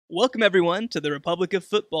Welcome, everyone, to the Republic of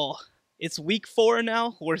Football. It's week 4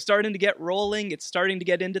 now. We're starting to get rolling. It's starting to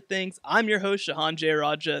get into things. I'm your host, Shahan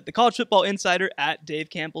Jayaraja, the college football insider at Dave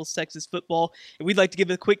Campbell's Texas Football. And we'd like to give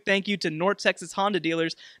a quick thank you to North Texas Honda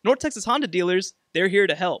dealers. North Texas Honda dealers, they're here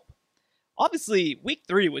to help. Obviously, week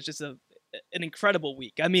 3 was just an incredible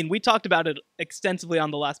week. I mean, we talked about it extensively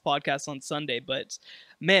on the last podcast on Sunday, but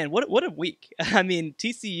man, what a week. I mean,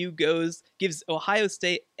 TCU gives Ohio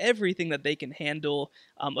State everything that they can handle,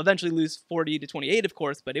 eventually lose 40-28, of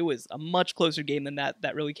course, but it was a much closer game than that.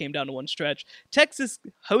 That really came down to one stretch. Texas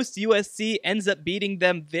hosts USC, ends up beating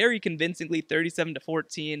them very convincingly,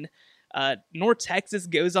 37-14. North Texas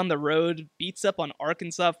goes on the road, beats up on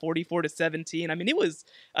Arkansas 44-17. I mean, it was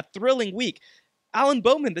a thrilling week. Alan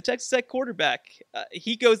Bowman, the Texas Tech quarterback,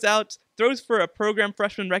 he goes out, throws for a program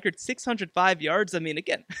freshman record 605 yards. I mean,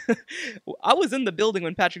 again, I was in the building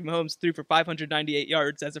when Patrick Mahomes threw for 598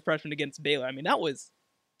 yards as a freshman against Baylor. I mean, that was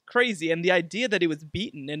crazy. And the idea that he was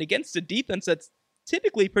beaten and against a defense that's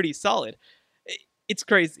typically pretty solid, it's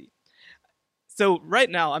crazy. So right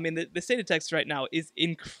now, I mean, the state of Texas right now is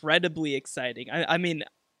incredibly exciting. I mean,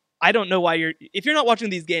 I don't know why if you're not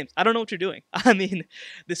watching these games, I don't know what you're doing. I mean,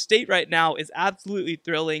 the state right now is absolutely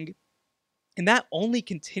thrilling, and that only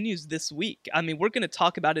continues this week. I mean, we're going to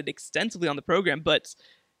talk about it extensively on the program, but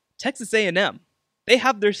Texas A&M, they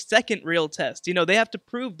have their second real test. You know, they have to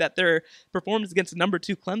prove that their performance against number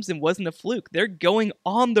 2 Clemson wasn't a fluke. They're going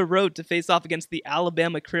on the road to face off against the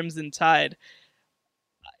Alabama Crimson Tide.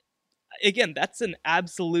 Again, that's an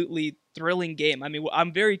absolutely thrilling game. I mean,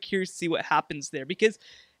 I'm very curious to see what happens there because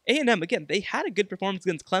A&M, again, they had a good performance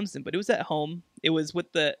against Clemson, but it was at home. It was with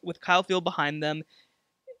Kyle Field behind them.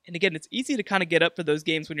 And again, it's easy to kind of get up for those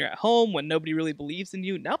games when you're at home, when nobody really believes in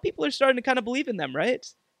you. Now people are starting to kind of believe in them, right?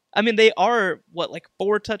 I mean, they are,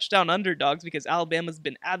 4 touchdown underdogs because Alabama's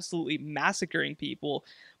been absolutely massacring people.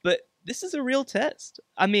 But this is a real test.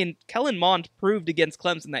 I mean, Kellen Mond proved against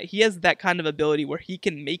Clemson that he has that kind of ability where he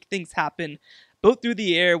can make things happen both through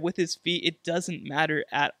the air, with his feet. It doesn't matter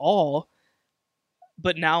at all.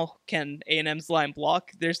 But now, can A&M's line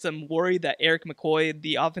block? There's some worry that Eric McCoy,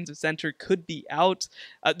 the offensive center, could be out.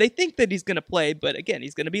 They think that he's going to play, but again,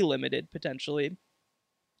 he's going to be limited, potentially.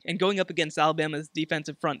 And going up against Alabama's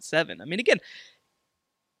defensive front 7. I mean, again,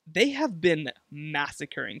 they have been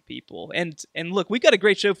massacring people. And look, we've got a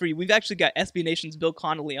great show for you. We've actually got SB Nation's Bill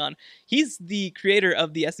Connelly on. He's the creator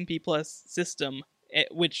of the S&P Plus system,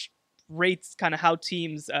 which rates kind of how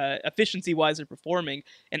teams efficiency-wise are performing,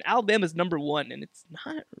 and Alabama's number 1, and it's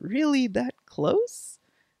not really that close.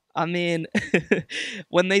 I mean,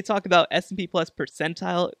 when they talk about S&P Plus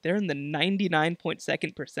percentile, they're in the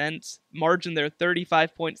 99.2nd percent. Margin, they're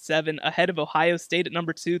 35.7, ahead of Ohio State at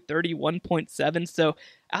number 2, 31.7. So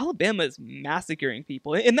Alabama is massacring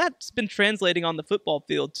people, and that's been translating on the football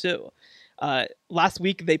field too. Last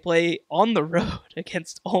week, they play on the road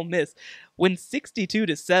against Ole Miss, win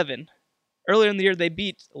 62-7. Earlier in the year, they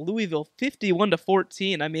beat Louisville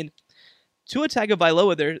 51-14. I mean, Tua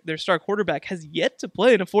Tagovailoa, their star quarterback, has yet to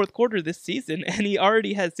play in a fourth quarter this season, and he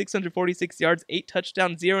already has 646 yards, 8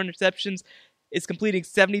 touchdowns, 0 interceptions, is completing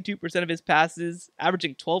 72% of his passes,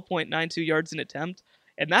 averaging 12.92 yards an attempt.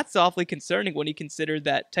 And that's awfully concerning when you consider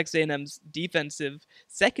that Texas A&M's defensive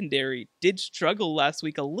secondary did struggle last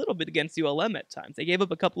week a little bit against ULM at times. They gave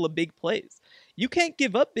up a couple of big plays. You can't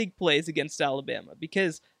give up big plays against Alabama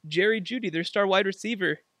because Jerry Jeudy, their star wide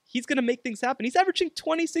receiver, he's going to make things happen. He's averaging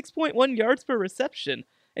 26.1 yards per reception,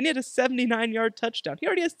 and he had a 79-yard touchdown. He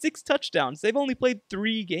already has 6 touchdowns. They've only played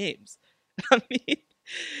 3 games. I mean,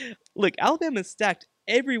 look, Alabama's stacked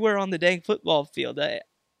everywhere on the dang football field.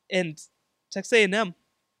 And Texas A&M,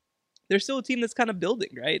 they're still a team that's kind of building,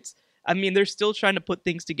 right? I mean, they're still trying to put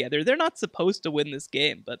things together. They're not supposed to win this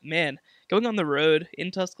game, but man, going on the road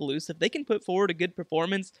in Tuscaloosa, if they can put forward a good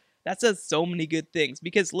performance, that says so many good things.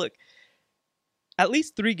 Because look, at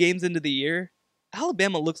least 3 games into the year,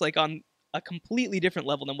 Alabama looks like on a completely different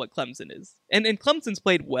level than what Clemson is. And Clemson's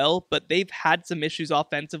played well, but they've had some issues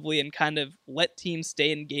offensively and kind of let teams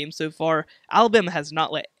stay in games so far. Alabama has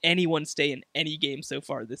not let anyone stay in any game so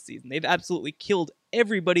far this season. They've absolutely killed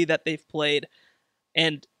everybody that they've played.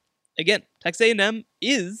 And again, Texas A&M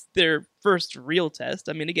is their first real test.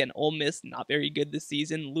 I mean, again, Ole Miss, not very good this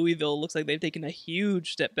season. Louisville looks like they've taken a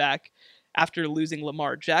huge step back after losing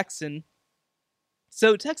Lamar Jackson.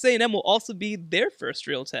 So Texas A&M will also be their first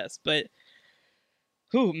real test, but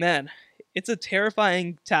man, it's a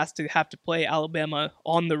terrifying task to have to play Alabama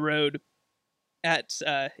on the road at,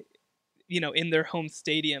 in their home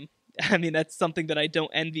stadium. I mean, that's something that I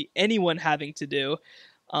don't envy anyone having to do.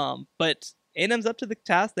 But A&M's up to the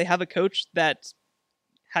task. They have a coach that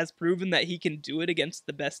has proven that he can do it against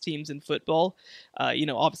the best teams in football.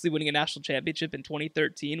 Obviously winning a national championship in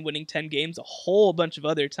 2013, winning 10 games a whole bunch of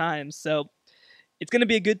other times. So it's going to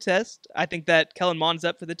be a good test. I think that Kellen Mond's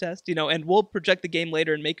up for the test, and we'll project the game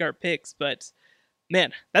later and make our picks. But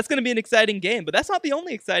man, that's going to be an exciting game. But that's not the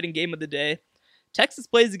only exciting game of the day. Texas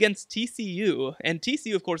plays against TCU, and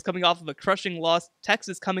TCU, of course, coming off of a crushing loss.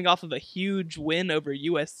 Texas coming off of a huge win over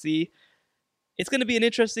USC. It's going to be an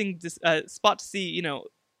interesting spot to see,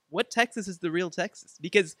 what Texas is the real Texas.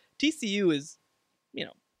 Because TCU is,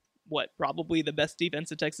 probably the best defense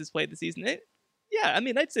that Texas played this season.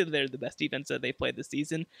 I'd say they're the best defense that they played this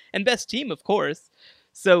season. And best team, of course.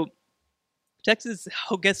 So Texas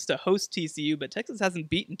gets to host TCU, but Texas hasn't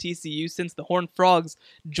beaten TCU since the Horned Frogs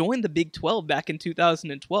joined the Big 12 back in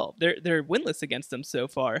 2012. They're winless against them so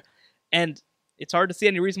far. And it's hard to see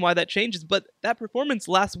any reason why that changes, but that performance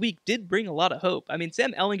last week did bring a lot of hope. I mean,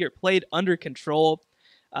 Sam Ehlinger played under control.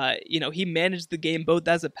 He managed the game both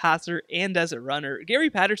as a passer and as a runner. Gary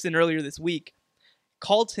Patterson earlier this week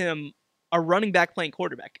called him a running back playing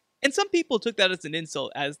quarterback. And some people took that as an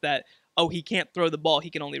insult, as that, oh, he can't throw the ball, he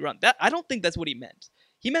can only run. I don't think that's what he meant.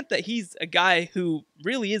 He meant that he's a guy who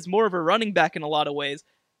really is more of a running back in a lot of ways,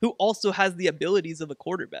 who also has the abilities of a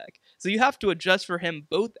quarterback. So you have to adjust for him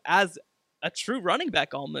both as a true running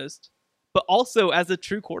back almost, but also as a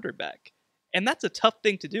true quarterback. And that's a tough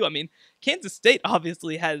thing to do. I mean, Kansas State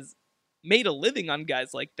obviously has made a living on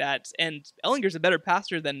guys like that, and Ellinger's a better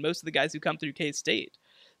passer than most of the guys who come through K-State.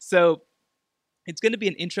 So it's going to be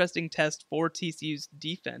an interesting test for TCU's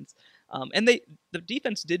defense. And the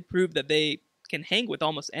defense did prove that they can hang with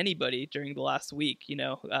almost anybody during the last week,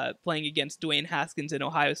 playing against Dwayne Haskins and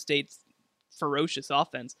Ohio State's ferocious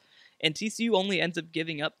offense. And TCU only ends up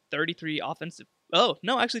giving up 26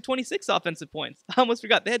 offensive points. I almost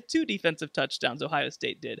forgot. They had 2 defensive touchdowns, Ohio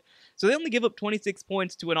State did. So they only give up 26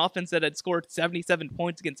 points to an offense that had scored 77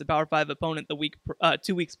 points against a Power 5 opponent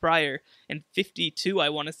 2 weeks prior, and 52, I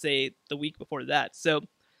want to say, the week before that. So,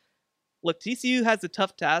 look, TCU has a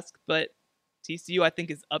tough task, but TCU, I think,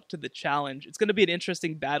 is up to the challenge. It's going to be an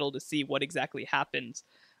interesting battle to see what exactly happens,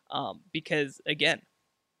 because, again,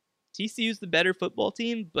 TCU's the better football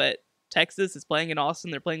team, but Texas is playing in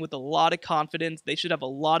Austin. They're playing with a lot of confidence. They should have a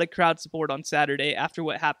lot of crowd support on Saturday after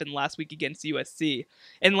what happened last week against USC.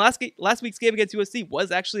 And last week's game against USC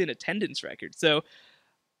was actually an attendance record. So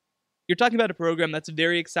you're talking about a program that's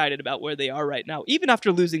very excited about where they are right now. Even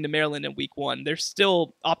after losing to Maryland in week 1, they're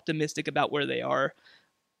still optimistic about where they are.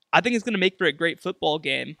 I think it's going to make for a great football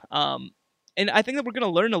game. And I think that we're going to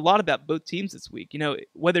learn a lot about both teams this week.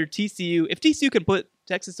 Whether if TCU can put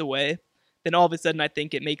Texas away, then all of a sudden I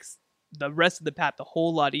think it makes the rest of the path a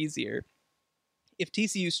whole lot easier. If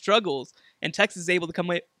TCU struggles and Texas is able to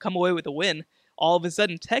come away with a win, all of a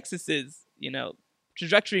sudden Texas's,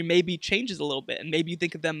 trajectory maybe changes a little bit, and maybe you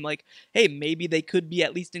think of them like, hey, maybe they could be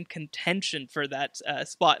at least in contention for that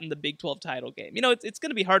spot in the Big 12 title game. It's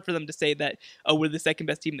going to be hard for them to say that, oh, we're the second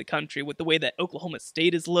best team in the country, with the way that Oklahoma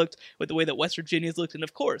State has looked, with the way that West Virginia has looked, and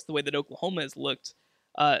of course the way that Oklahoma has looked.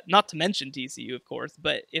 Not to mention TCU, of course,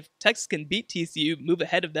 but if Texas can beat TCU, move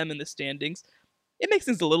ahead of them in the standings, it makes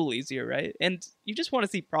things a little easier, right? And you just want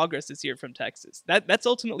to see progress this year from Texas. That's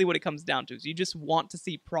ultimately what it comes down to, is you just want to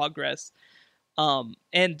see progress.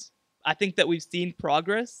 And I think that we've seen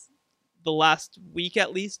progress the last week,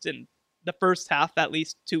 at least, and the first half, at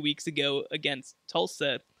least 2 weeks ago against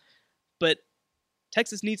Tulsa. But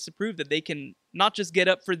Texas needs to prove that they can not just get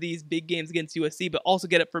up for these big games against USC, but also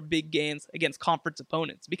get up for big games against conference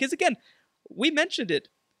opponents. Because again, we mentioned it,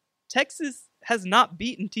 Texas has not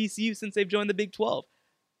beaten TCU since they've joined the Big 12.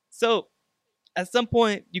 So at some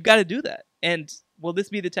point, you got to do that. And will this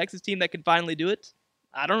be the Texas team that can finally do it?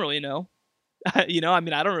 I don't really know. I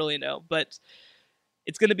don't really know. But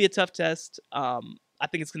it's going to be a tough test. I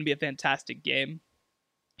think it's going to be a fantastic game.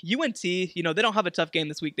 UNT, they don't have a tough game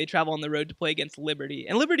this week. They travel on the road to play against Liberty.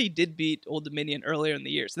 And Liberty did beat Old Dominion earlier in the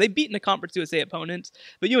year. So they've beaten a Conference USA opponent.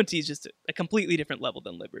 But UNT is just a completely different level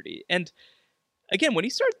than Liberty. And again, when you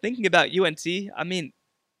start thinking about UNT,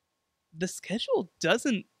 the schedule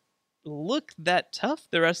doesn't look that tough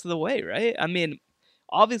the rest of the way, right?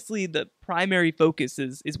 Obviously the primary focus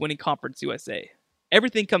is winning Conference USA.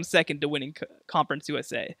 Everything comes second to winning Conference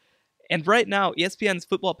USA. And right now, ESPN's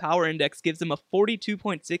Football Power Index gives them a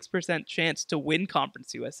 42.6% chance to win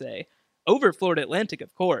Conference USA over Florida Atlantic,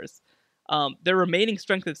 of course. Their remaining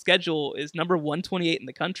strength of schedule is number 128 in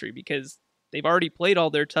the country because they've already played all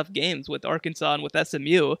their tough games with Arkansas and with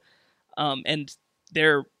SMU. And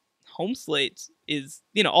their home slate is,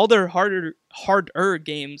 all their harder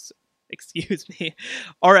games excuse me,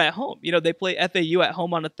 are at home. They play FAU at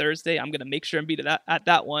home on a Thursday. I'm gonna make sure and beat that at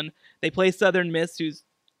that one. They play Southern Miss, who's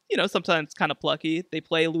sometimes kind of plucky. They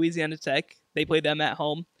play Louisiana Tech. They play them at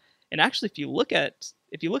home. And actually, if you look at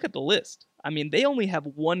the list, I mean, they only have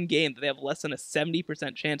one game that they have less than a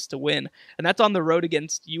 70% chance to win, and that's on the road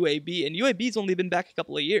against UAB. And UAB's only been back a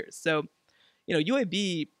couple of years, so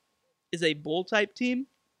UAB is a bowl type team,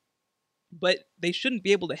 but they shouldn't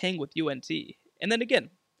be able to hang with UNT. And then again,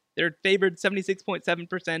 they're favored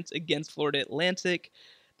 76.7% against Florida Atlantic.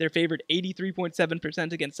 They're favored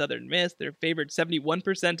 83.7% against Southern Miss. They're favored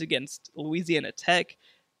 71% against Louisiana Tech.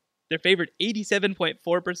 They're favored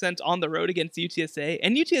 87.4% on the road against UTSA.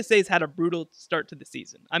 And UTSA's had a brutal start to the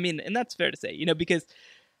season. I mean, and that's fair to say, because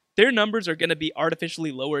their numbers are going to be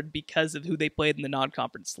artificially lowered because of who they played in the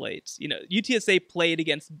non-conference slates. UTSA played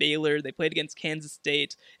against Baylor, they played against Kansas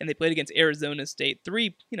State, and they played against Arizona State.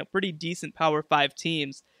 Three, pretty decent Power 5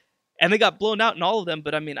 teams. And they got blown out in all of them,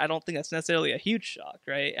 but I mean, I don't think that's necessarily a huge shock,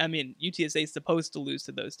 right? I mean, UTSA is supposed to lose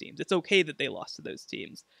to those teams. It's okay that they lost to those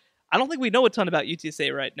teams. I don't think we know a ton about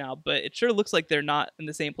UTSA right now, but it sure looks like they're not in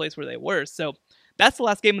the same place where they were. So that's the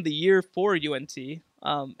last game of the year for UNT.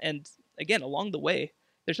 And again, along the way,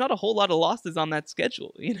 there's not a whole lot of losses on that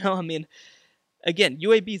schedule. I mean, again,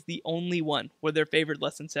 UAB is the only one where they're favored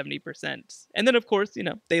less than 70%. And then, of course,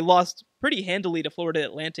 they lost pretty handily to Florida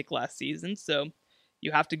Atlantic last season. So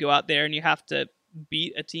you have to go out there and you have to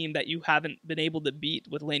beat a team that you haven't been able to beat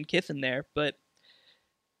with Lane Kiffin there. But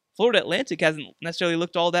Florida Atlantic hasn't necessarily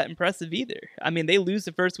looked all that impressive either. I mean, they lose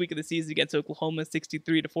the first week of the season against Oklahoma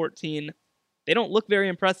 63-14. They don't look very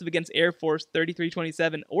impressive against Air Force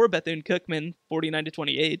 33-27 or Bethune-Cookman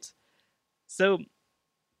 49-28. So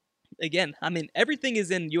again, I mean, everything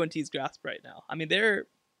is in UNT's grasp right now. I mean, they're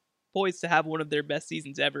poised to have one of their best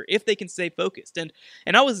seasons ever if they can stay focused. And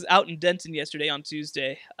I was out in Denton yesterday on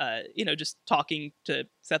Tuesday, just talking to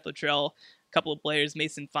Seth Luttrell, a couple of players,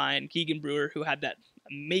 Mason Fine, Keegan Brewer, who had that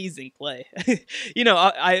amazing play.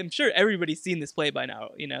 I am sure everybody's seen this play by now.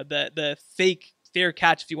 The fake fair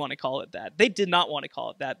catch, if you want to call it that. They did not want to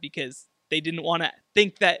call it that because they didn't want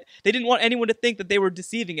anyone to think that they were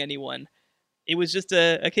deceiving anyone. It was just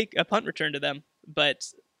a punt return to them, but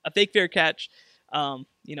a fake fair catch.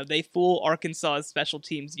 They fool Arkansas's special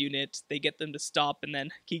teams unit. They get them to stop, and then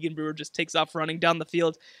Keegan Brewer just takes off running down the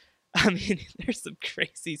field. I mean, there's some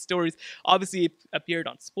crazy stories. Obviously, he appeared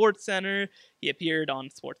on SportsCenter. He appeared on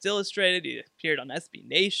Sports Illustrated. He appeared on SB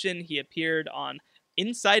Nation. He appeared on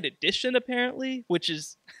Inside Edition, apparently, which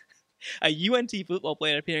is a UNT football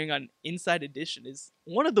player appearing on Inside Edition is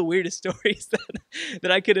one of the weirdest stories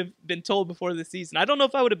that I could have been told before the season. I don't know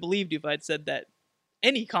if I would have believed you if I'd said that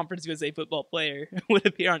any Conference USA football player would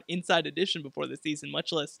appear on Inside Edition before the season,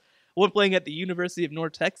 much less one playing at the University of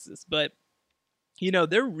North Texas. But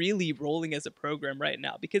they're really rolling as a program right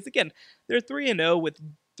now because, again, they're 3-0 with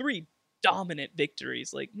 3 dominant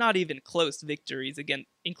victories, like not even close victories, again,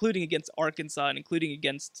 including against Arkansas and including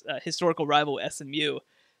against historical rival SMU.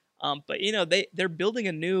 But they're building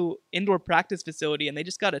a new indoor practice facility, and they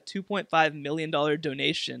just got a $2.5 million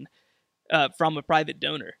donation from a private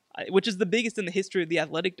donor, which is the biggest in the history of the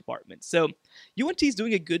athletic department. So UNT is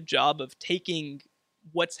doing a good job of taking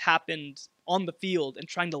what's happened on the field and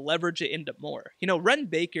trying to leverage it into more. Ren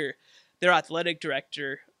Baker, their athletic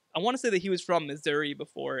director, I want to say that he was from Missouri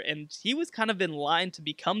before, and he was kind of in line to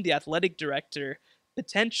become the athletic director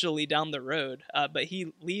potentially down the road, but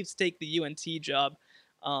he leaves to take the UNT job.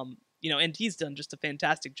 And he's done just a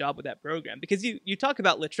fantastic job with that program because you talk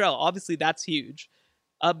about Luttrell, obviously that's huge.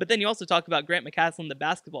 But then you also talk about Grant McCaslin, the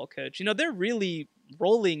basketball coach. They're really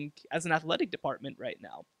rolling as an athletic department right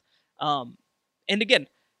now. And again,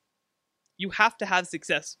 you have to have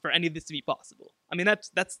success for any of this to be possible. I mean,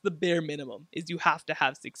 that's the bare minimum, is you have to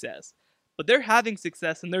have success. But they're having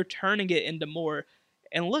success and they're turning it into more.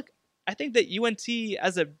 And look, I think that UNT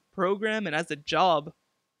as a program and as a job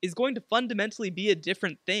is going to fundamentally be a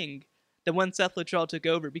different thing than when Seth Luttrell took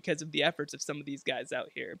over because of the efforts of some of these guys out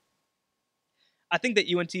here. I think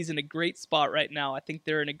that UNT is in a great spot right now. I think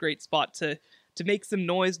they're in a great spot to make some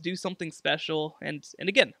noise, do something special. And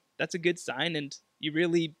again, that's a good sign. And you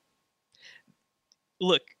really...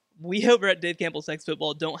 Look, we over at Dave Campbell's Sex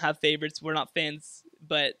Football don't have favorites. We're not fans.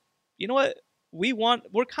 But you know what?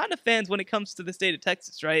 We're kind of fans when it comes to the state of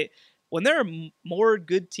Texas, right? When there are more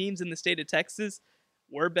good teams in the state of Texas,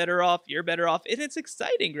 we're better off, you're better off. And it's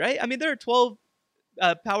exciting, right? I mean, there are 12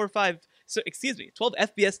 Power 5... 12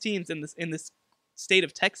 FBS teams in this state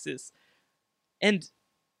of Texas. And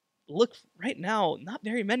look, right now, not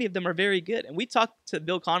very many of them are very good. And we talked to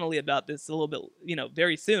Bill Connelly about this a little bit,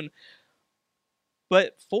 very soon.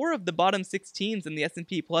 But 4 of the bottom 6 teams in the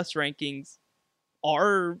S&P Plus rankings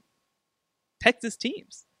are Texas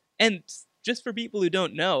teams. And just for people who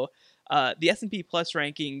don't know, the S&P Plus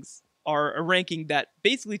rankings are a ranking that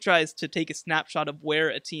basically tries to take a snapshot of where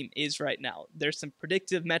a team is right now. There's some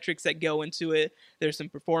predictive metrics that go into it. There's some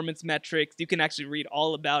performance metrics. You can actually read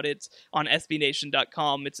all about it on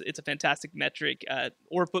sbnation.com. It's a fantastic metric,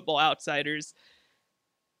 or Football Outsiders.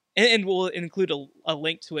 And we'll include a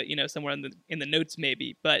link to it, somewhere in the notes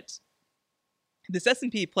maybe. But this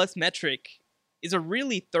S&P Plus metric is a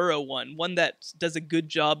really thorough one that does a good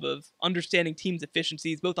job of understanding teams'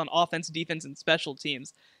 efficiencies, both on offense, defense, and special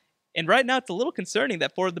teams. And right now, it's a little concerning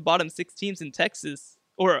that 4 of the bottom 6 teams in Texas,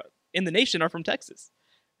 or in the nation, are from Texas.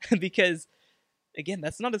 Because, again,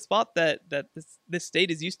 that's not a spot that this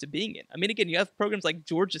state is used to being in. I mean, again, you have programs like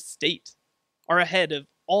Georgia State are ahead of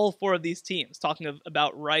all 4 of these teams, talking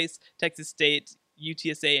about Rice, Texas State,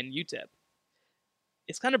 UTSA, and UTEP.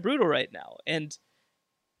 It's kind of brutal right now. And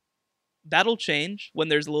that'll change when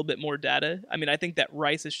there's a little bit more data. I mean, I think that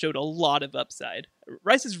Rice has showed a lot of upside.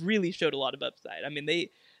 Rice has really showed a lot of upside. I mean,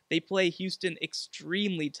 they play Houston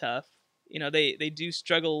extremely tough. They do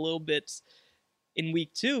struggle a little bit in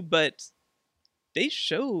week 2, but they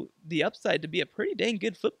show the upside to be a pretty dang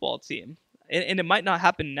good football team. And it might not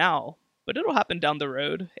happen now, but it'll happen down the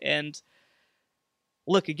road. And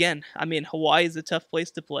look, again, I mean, Hawaii is a tough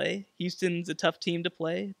place to play. Houston's a tough team to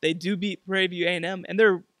play. They do beat Prairie View A&M, and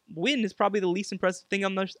their win is probably the least impressive thing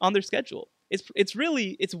on their schedule.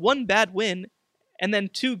 It's one bad win and then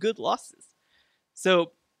 2 good losses.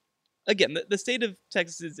 So, again, the state of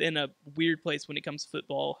Texas is in a weird place when it comes to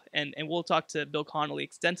football, and we'll talk to Bill Connelly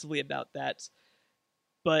extensively about that.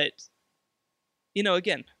 But,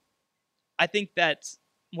 again, I think that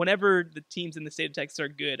whenever the teams in the state of Texas are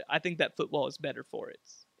good, I think that football is better for it.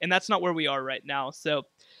 And that's not where we are right now. So,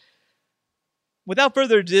 without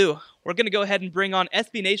further ado, we're going to go ahead and bring on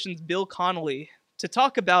SB Nation's Bill Connelly to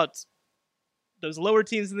talk about those lower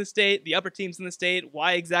teams in the state, the upper teams in the state.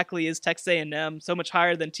 Why exactly is Texas A&M so much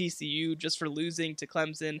higher than TCU just for losing to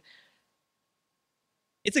Clemson?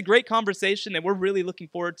 It's a great conversation, and we're really looking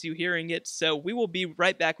forward to hearing it. So we will be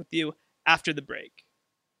right back with you after the break.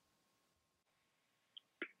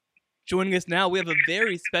 Joining us now, we have a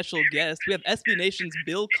very special guest. We have SB Nation's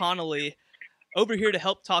Bill Connelly over here to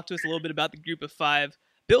help talk to us a little bit about the Group of 5.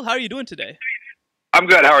 Bill, how are you doing today? I'm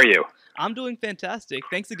good. How are you? I'm doing fantastic.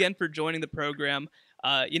 Thanks again for joining the program.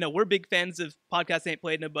 We're big fans of Podcast Ain't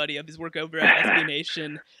Played Nobody, of his work over at SB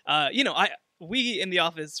Nation. We in the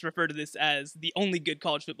office refer to this as the only good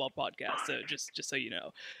college football podcast. So just so you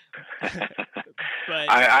know. But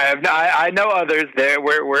I know others there.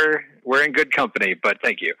 We're in good company, but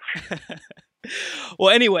thank you.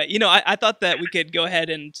 Well, anyway, I thought that we could go ahead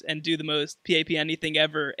and do the most PAP anything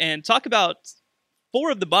ever and talk about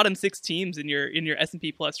 4 of the bottom 6 teams in your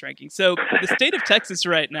S&P Plus ranking. So the state of Texas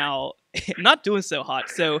right now, not doing so hot.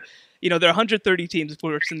 So, there are 130 teams, of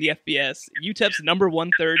course, in the FBS. UTEP's number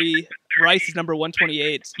 130, Rice is number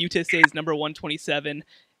 128, UTSA is number 127,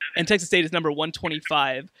 and Texas State is number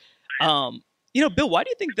 125. Bill, why do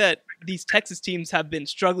you think that these Texas teams have been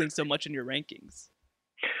struggling so much in your rankings?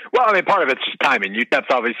 Well, I mean, part of it's just timing. UTEP's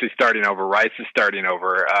obviously starting over. Rice is starting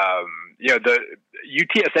over. The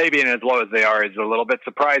UTSA being as low as they are is a little bit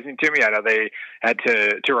surprising to me. I know they had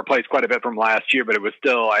to replace quite a bit from last year, but it was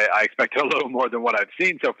still, I expected a little more than what I've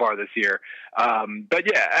seen so far this year. But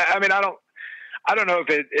yeah, I mean, I don't know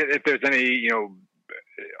if there's any,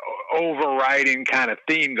 overriding kind of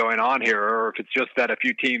theme going on here, or if it's just that a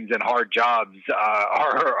few teams in hard jobs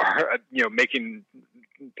are making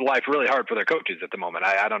life really hard for their coaches at the moment.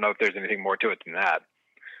 I don't know if there's anything more to it than that.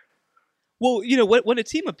 Well, when a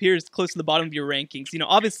team appears close to the bottom of your rankings,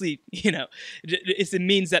 obviously, it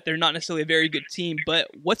means that they're not necessarily a very good team, but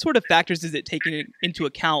what sort of factors is it taking into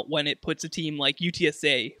account when it puts a team like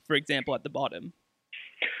UTSA, for example, at the bottom?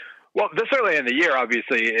 Well, this early in the year,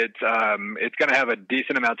 obviously, it's going to have a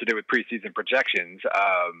decent amount to do with preseason projections.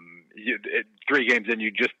 3 games in, you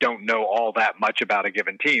just don't know all that much about a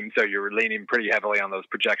given team, so you're leaning pretty heavily on those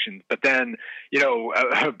projections. But then,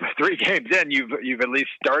 3 games in, you've at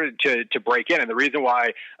least started to break in, and the reason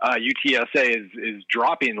why UTSA is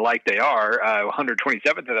dropping like they are,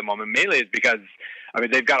 127th at the moment, mainly is because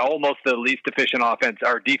they've got almost the least efficient defense,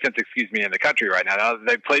 in the country right now. Now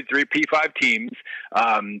they've played 3 P5 teams,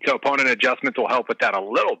 so opponent adjustments will help with that a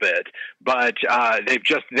little bit. But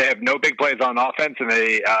they have no big plays on offense, and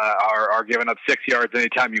they are giving up 6 yards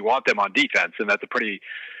anytime you want them on defense, and that's a pretty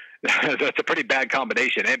that's a pretty bad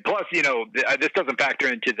combination. And plus, this doesn't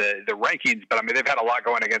factor into the rankings, but I mean, they've had a lot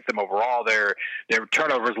going against them overall. Their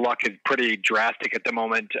turnovers luck is pretty drastic at the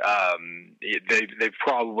moment. They've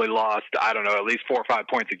probably lost, I don't know, at least 4 or 5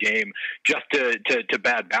 points a game just to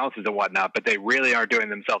bad bounces and whatnot. But they really aren't doing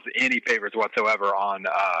themselves any favors whatsoever on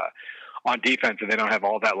defense, and they don't have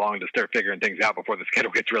all that long to start figuring things out before the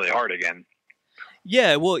schedule gets really hard again.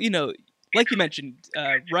 Yeah, well, like you mentioned,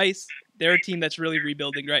 Rice, they're a team that's really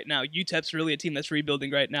rebuilding right now. UTEP's really a team that's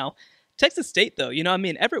rebuilding right now. Texas State, though,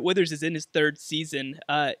 Everett Withers is in his 3rd season.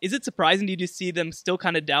 Is it surprising to you to see them still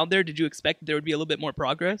kind of down there? Did you expect there would be a little bit more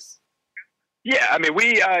progress? Yeah, I mean,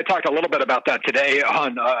 we talked a little bit about that today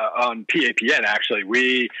on PAPN. Actually,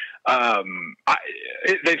 they've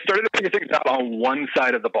started to figure things out on one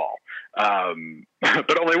side of the ball,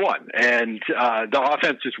 but only one, and the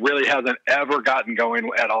offense just really hasn't ever gotten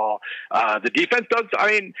going at all. The defense does.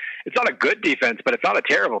 I mean, it's not a good defense, but it's not a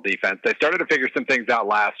terrible defense. They started to figure some things out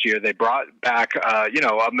last year. They brought back, a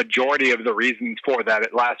majority of the reasons for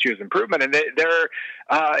that last year's improvement, and they're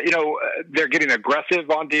getting aggressive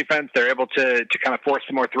on defense. They're able to kind of force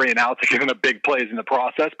some more 3 and outs, giving up big plays in the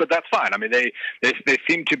process. But that's fine. I mean, they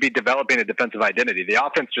seem to be developing a defensive identity. The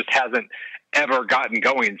offense just hasn't ever gotten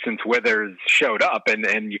going since Withers showed up,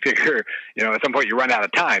 and you figure, at some point you run out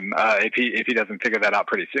of time if he doesn't figure that out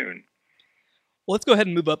pretty soon. Well, let's go ahead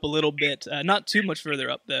and move up a little bit, not too much further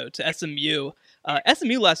up, though, to SMU.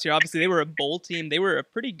 SMU last year, obviously, they were a bowl team. They were a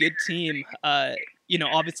pretty good team.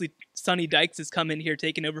 Obviously, Sonny Dykes has come in here,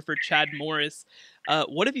 taking over for Chad Morris.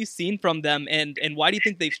 What have you seen from them, and why do you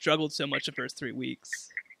think they've struggled so much the first 3 weeks?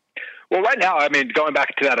 Well, right now, I mean, going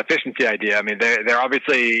back to that efficiency idea, I mean, they're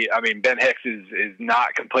obviously, I mean, Ben Hicks is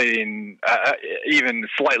not completing even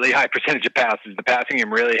slightly high percentage of passes. The passing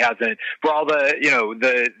game really hasn't, for all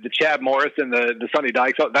the Chad Morris and the Sonny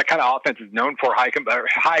Dykes, that kind of offense is known for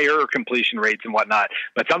higher completion rates and whatnot,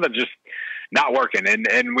 but something just not working.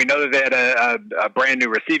 And we know that they had a brand new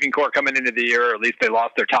receiving core coming into the year, or at least they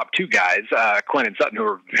lost their top 2 guys, Quinn and Sutton, who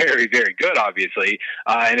are very, very good, obviously.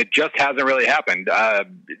 And it just hasn't really happened.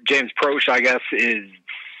 James Proche, I guess, is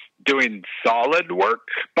doing solid work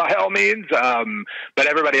by all means, but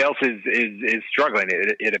everybody else is struggling.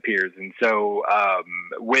 It appears, and so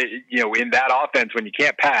in that offense, when you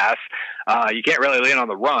can't pass, you can't really lean on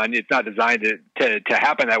the run. It's not designed to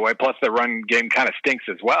happen that way. Plus, the run game kind of stinks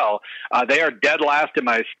as well. They are dead last in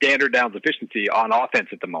my standard downs efficiency on offense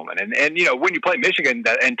at the moment. And when you play Michigan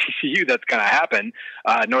and TCU, that's going to happen.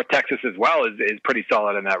 North Texas as well is pretty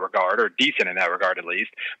solid in that regard, or decent in that regard at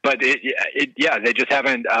least. But they just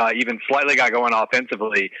haven't even slightly got going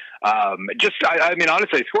offensively. I mean,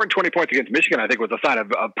 honestly, scoring 20 points against Michigan, I think, was a sign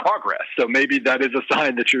of progress. So maybe that is a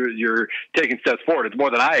sign that you're taking steps forward. It's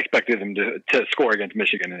more than I expected them to score against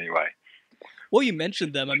Michigan anyway. Well, you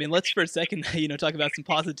mentioned them. I mean, let's for a second, talk about some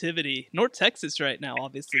positivity. North Texas right now,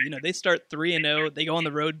 obviously, they start 3-0. They go on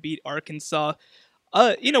the road, beat Arkansas.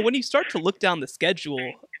 When you start to look down the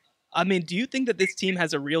schedule, I mean, do you think that this team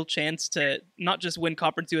has a real chance to not just win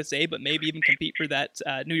Conference USA, but maybe even compete for that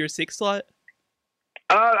New Year's Six slot?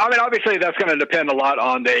 I mean, obviously, that's going to depend a lot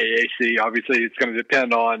on the AAC. Obviously, it's going to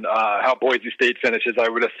depend on how Boise State finishes. I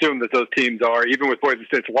would assume that those teams are, even with Boise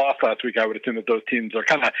State's loss last week, I would assume that those teams are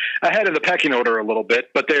kind of ahead of the pecking order a little bit.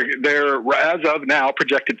 But they're as of now,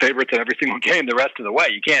 projected favorites in every single game the rest of the way.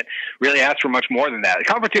 You can't really ask for much more than that.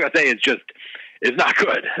 Conference USA is not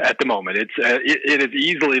good at the moment. It is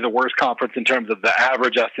easily the worst conference in terms of the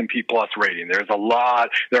average S&P Plus rating. There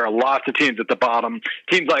are lots of teams at the bottom.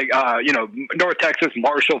 Teams like North Texas,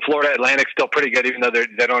 Marshall, Florida Atlantic still pretty good, even though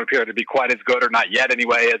they don't appear to be quite as good, or not yet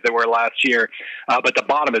anyway, as they were last year. But the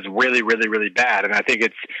bottom is really, really, really bad, and I think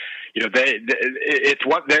it's it's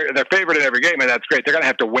what they're favored in every game, and that's great. They're going to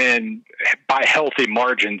have to win by healthy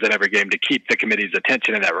margins in every game to keep the committee's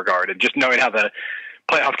attention in that regard. And just knowing how the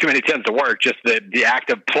playoff committee tends to work, just the act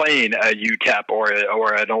of playing a UTEP or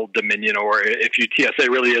an Old Dominion, or if UTSA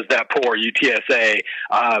really is that poor UTSA,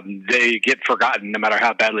 they get forgotten no matter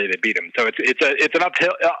how badly they beat them. So it's an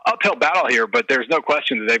uphill battle here, but there's no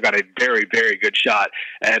question that they've got a very, very good shot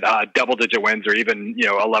at double-digit wins, or even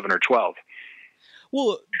 11 or 12.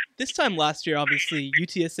 Well, this time last year, obviously,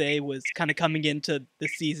 UTSA was kind of coming into the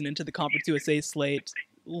season, into the Conference USA slate,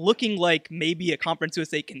 looking like maybe a Conference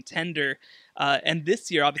USA contender. And this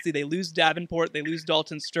year, obviously, they lose Davenport, they lose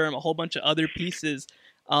Dalton Sturm, a whole bunch of other pieces.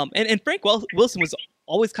 And Frank Wilson was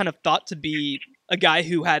always kind of thought to be a guy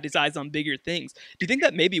who had his eyes on bigger things. Do you think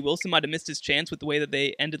that maybe Wilson might have missed his chance with the way that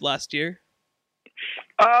they ended last year?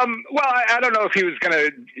 Well, I don't know if he was going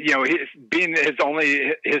to, being his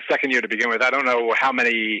second year to begin with, I don't know how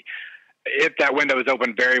many if that window is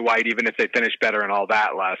open very wide, even if they finished better and all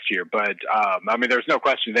that last year. But, I mean, there's no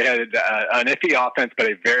question. They had an iffy offense, but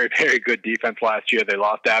a very, very good defense last year. They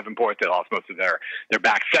lost Davenport. They lost most of their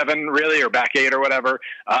back seven, really, or back eight or whatever.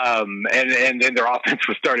 And then their offense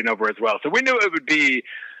was starting over as well. So we knew it would be,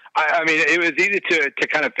 I mean, it was easy to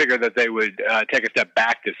kind of figure that they would take a step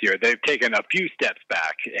back this year. They've taken a few steps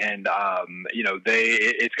back, and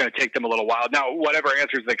it's going to take them a little while. Now, whatever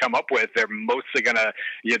answers they come up with, they're mostly going to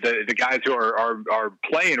the guys who are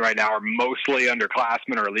playing right now are mostly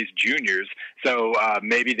underclassmen or at least juniors. So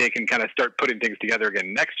maybe they can kind of start putting things together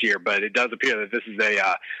again next year. But it does appear that this is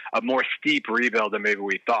a more steep rebuild than maybe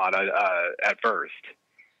we thought at first.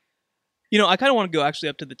 I kind of want to go actually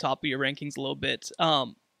up to the top of your rankings a little bit.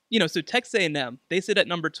 So Texas A&M, they sit at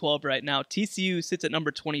number 12 right now. TCU sits at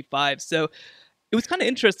number 25. So it was kind of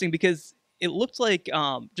interesting because it looked like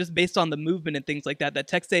just based on the movement and things like that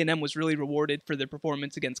Texas A&M was really rewarded for their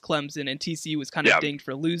performance against Clemson, and TCU was kind of dinged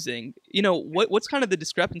for losing. What's kind of the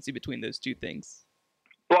discrepancy between those two things?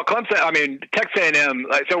 Well, Clemson, I mean, Texas A&M,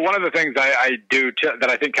 so one of the things I do that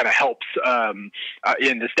I think kind of helps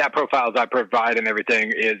in the stat profiles I provide and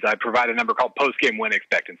everything is I provide a number called post-game win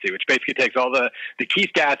expectancy, which basically takes all the key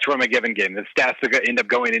stats from a given game, the stats that end up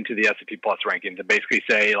going into the S&P Plus rankings, and basically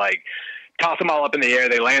say, like, toss them all up in the air.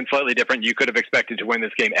 They land slightly different. You could have expected to win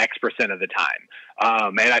this game X% of the time.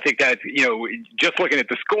 And I think that, just looking at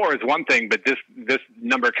the score is one thing, but this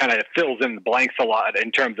number kind of fills in the blanks a lot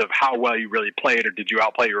in terms of how well you really played or did you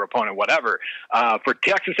outplay your opponent, whatever. For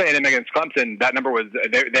Texas A&M against Clemson, that number was,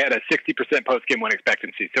 they had a 60% post-game win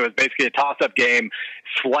expectancy. So it was basically a toss-up game,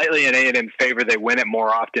 slightly in A&M's favor. They win it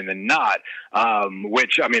more often than not,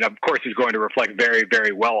 which, I mean, of course, is going to reflect very,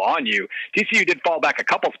 very well on you. TCU did fall back a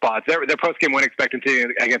couple spots. Their post-game win expectancy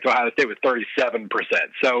against Ohio State was 37%.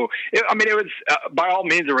 So, it was by all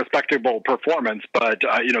means a respectable performance, but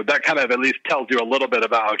that kind of at least tells you a little bit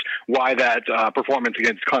about why that performance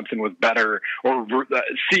against Clemson was better, or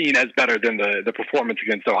seen as better than the performance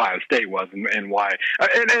against Ohio State was, and why.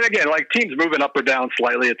 And again, like, teams moving up or down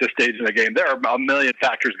slightly at this stage in the game, there are a million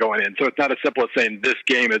factors going in. So it's not as simple as saying this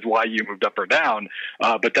game is why you moved up or down,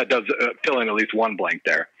 but that does fill in at least one blank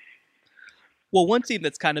there. Well, one team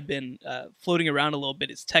that's kind of been floating around a little bit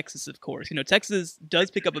is Texas, of course. Texas does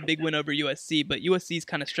pick up a big win over USC, but USC's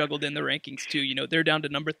kind of struggled in the rankings too. They're down to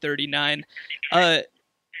number 39.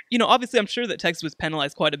 Obviously, I'm sure that Texas was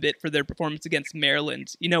penalized quite a bit for their performance against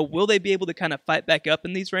Maryland. Will they be able to kind of fight back up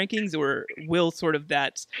in these rankings, or will sort of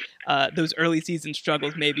that those early season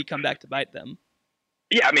struggles maybe come back to bite them?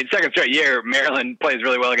 Yeah, I mean, second straight year, Maryland plays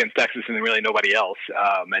really well against Texas and then really nobody else.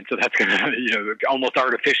 And so that's going to, almost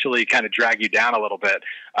artificially kind of drag you down a little bit.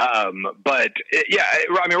 But yeah,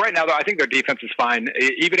 I mean, right now, though, I think their defense is fine.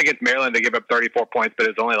 Even against Maryland, they give up 34 points, but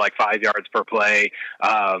it's only like 5 yards per play.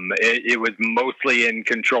 It was mostly in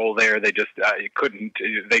control there. They just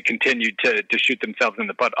they continued to shoot themselves in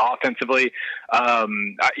the butt offensively.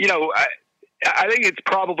 I think it's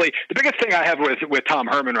probably the biggest thing I have with Tom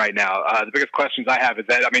Herman right now. The biggest questions I have is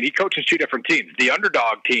that, I mean, he coaches two different teams. The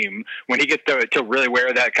underdog team, when he gets to really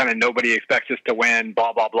wear that kind of nobody expects us to win,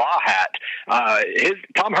 blah, blah, blah hat,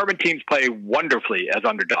 Tom Herman teams play wonderfully as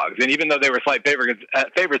underdogs. And even though they were slight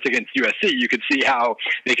favorites against USC, you could see how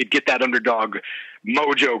they could get that underdog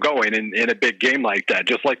mojo going in a big game like that,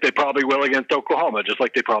 just like they probably will against Oklahoma, just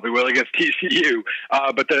like they probably will against TCU.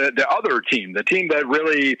 But the other team, the team that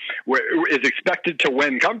really is expected to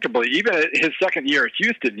win comfortably, even his second year at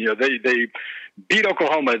Houston, they beat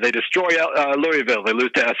Oklahoma, they destroy Louisville, they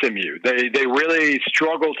lose to SMU. They really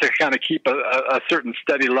struggle to kind of keep a certain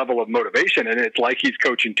steady level of motivation, and it's like he's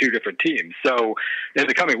coaching two different teams. So in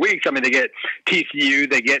the coming weeks, I mean, they get TCU,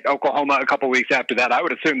 they get Oklahoma a couple weeks after that. I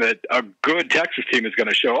would assume that a good Texas team is going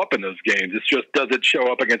to show up in those games. It's just, does it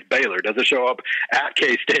show up against Baylor? Does it show up at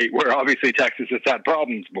K-State, where obviously Texas has had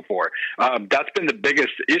problems before? That's been the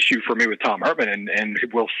biggest issue for me with Tom Herman, and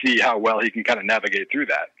we'll see how well he can kind of navigate through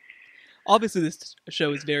that. Obviously, this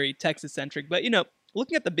show is very Texas-centric, but,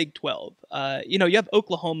 looking at the Big 12, you have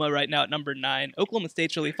Oklahoma right now at number 9. Oklahoma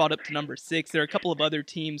State's really fought up to number 6. There are a couple of other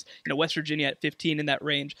teams, West Virginia at 15 in that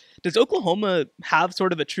range. Does Oklahoma have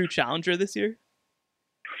sort of a true challenger this year?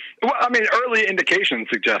 Well, I mean, early indications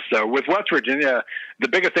suggest so. With West Virginia, the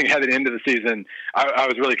biggest thing headed into the season I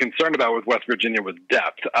was really concerned about with West Virginia was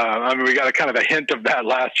depth. I mean, we got a kind of a hint of that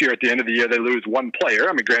last year. At the end of the year, they lose one player.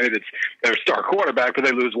 I mean, granted, it's their star quarterback, but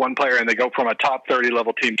they lose one player, and they go from a top 30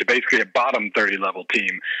 level team to basically a bottom 30 level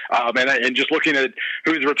team. And just looking at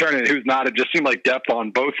who's returning and who's not, it just seemed like depth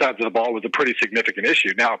on both sides of the ball was a pretty significant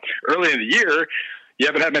issue. Now, early in the year, you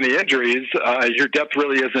haven't had many injuries. Your depth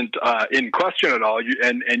really isn't in question at all,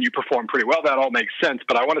 and you perform pretty well. That all makes sense,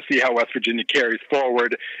 but I want to see how West Virginia carries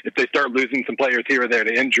forward. If they start losing some players here or there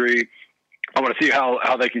to injury, I want to see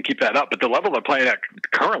how they can keep that up. But the level they're playing at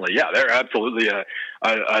currently, yeah, they're absolutely a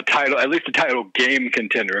title, at least a title game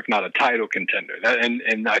contender, if not a title contender.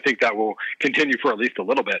 And I think that will continue for at least a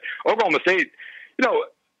little bit. Oklahoma State,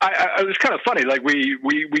 it was kind of funny. Like we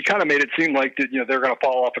kind of made it seem like that, they're going to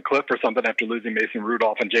fall off a cliff or something after losing Mason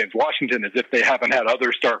Rudolph and James Washington, as if they haven't had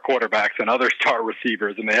other star quarterbacks and other star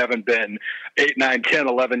receivers, and they haven't been 8, 9, 10,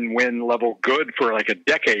 11 win level good for like a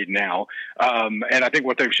decade now. And I think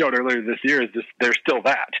what they've showed earlier this year is they're still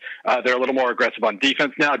that. They're a little more aggressive on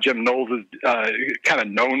defense now. Jim Knowles is kind of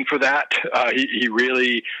known for that. He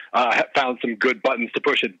really found some good buttons to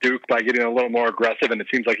push at Duke by getting a little more aggressive, and it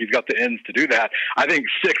seems like he's got the ends to do that. I think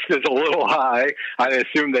 6 is a little high. I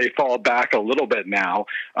assume they fall back a little bit now,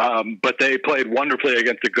 but they played wonderfully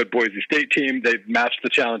against a good Boise State team. They've matched the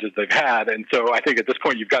challenges they've had, and so I think at this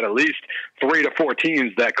point you've got at least 3 to 4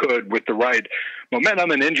 teams that could, with the right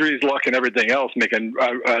momentum and injuries, luck, and everything else, make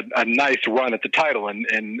a nice run at the title,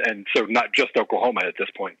 and so not just Oklahoma at this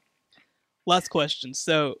point. Last question.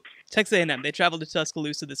 So Texas A&M, they traveled to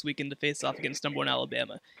Tuscaloosa this weekend to face off against number 1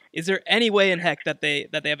 Alabama. Is there any way in heck that they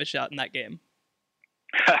have a shot in that game?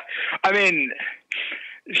 I mean,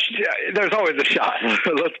 there's always a shot.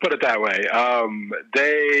 Let's put it that way.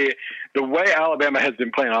 The way Alabama has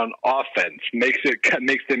been playing on offense makes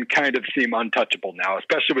them kind of seem untouchable now,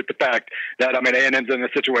 especially with the fact that, A&M's in a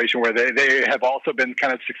situation where they have also been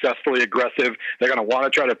kind of successfully aggressive. They're going to want to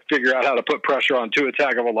try to figure out how to put pressure on Tua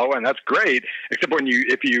Tagovailoa, and that's great, except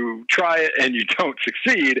if you try it and you don't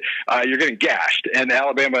succeed, you're getting gashed. And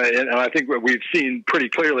Alabama, and I think what we've seen pretty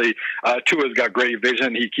clearly, Tua's got great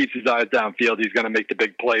vision. He keeps his eyes downfield. He's going to make the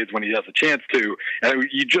big plays when he has a chance to, and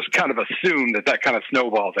you just kind of assume that kind of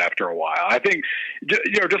snowballs after a while. I think, just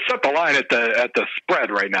set the line at the spread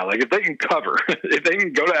right now. Like if they can cover, if they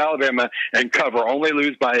can go to Alabama and cover, only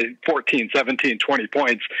lose by 14, 17, 20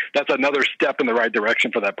 points, that's another step in the right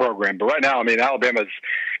direction for that program. But right now, Alabama's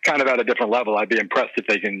kind of at a different level. I'd be impressed if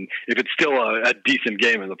it's still a decent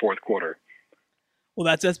game in the fourth quarter. Well,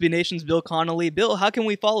 that's SB Nation's Bill Connelly. Bill, how can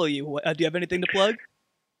we follow you? Do you have anything to plug?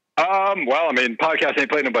 Podcast ain't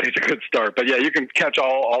playing nobody's a good start, but yeah, you can catch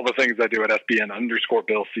all the things I do at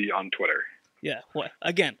SBN_BillC on Twitter. Yeah. Well,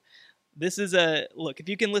 again, this is look, if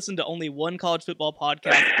you can listen to only one college football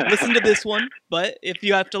podcast, listen to this one, but if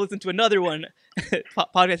you have to listen to another one,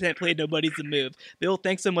 podcast ain't played nobody's a move. Bill,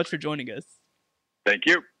 thanks so much for joining us. Thank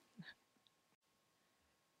you.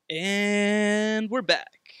 And we're back.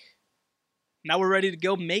 Now we're ready to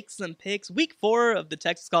go make some picks. Week 4 of the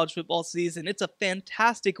Texas college football season. It's a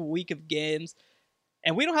fantastic week of games,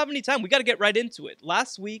 and we don't have any time. We got to get right into it.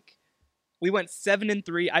 Last week, we went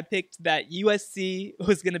 7-3. I picked that USC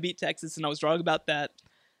was going to beat Texas, and I was wrong about that.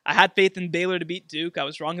 I had faith in Baylor to beat Duke. I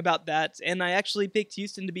was wrong about that, and I actually picked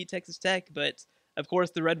Houston to beat Texas Tech, but of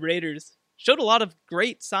course the Red Raiders showed a lot of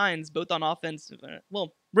great signs, both on offense,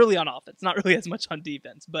 really on offense, not really as much on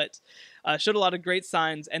defense, but showed a lot of great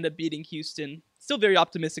signs, ended up beating Houston. Still very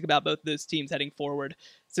optimistic about both those teams heading forward.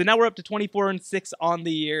 So now we're up to 24-6 on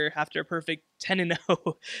the year after a perfect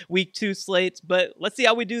 10-0 week 2 slate. But let's see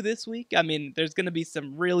how we do this week. There's going to be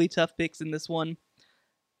some really tough picks in this one.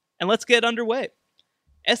 And let's get underway.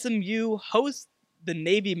 SMU hosts the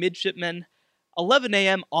Navy Midshipmen, 11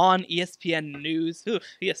 a.m. on ESPN News. Oof,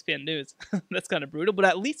 ESPN News. That's kind of brutal, but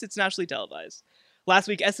at least it's nationally televised. Last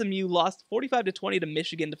week, SMU lost 45-20 to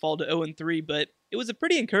Michigan to fall to 0-3, but it was a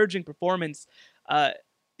pretty encouraging performance. The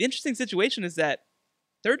interesting situation is that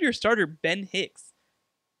third-year starter Ben Hicks,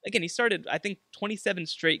 again, he started, I think, 27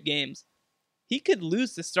 straight games. He could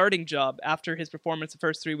lose the starting job after his performance the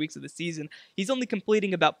first 3 weeks of the season. He's only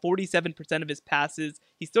completing about 47% of his passes.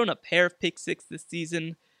 He's thrown a pair of pick six this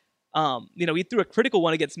season. He threw a critical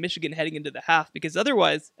one against Michigan heading into the half, because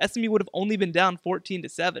otherwise SMU would have only been down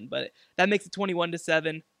 14-7, but that makes it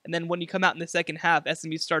 21-7. And then when you come out in the second half,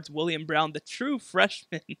 SMU starts William Brown, the true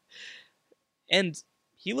freshman, and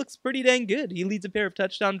he looks pretty dang good. He leads a pair of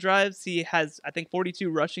touchdown drives. He has, I think, 42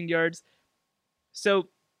 rushing yards. So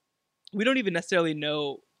we don't even necessarily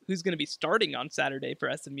know who's going to be starting on Saturday for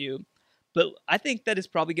SMU, but I think that is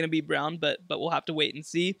probably going to be Brown, but we'll have to wait and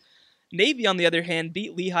see. Navy, on the other hand,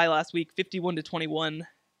 beat Lehigh last week 51-21,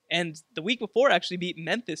 and the week before actually beat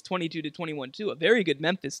Memphis 22-21 too, a very good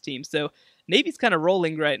Memphis team. So Navy's kind of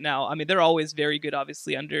rolling right now. They're always very good,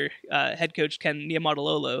 obviously, under head coach Ken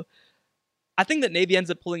Niumatalolo. I think that Navy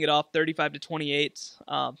ends up pulling it off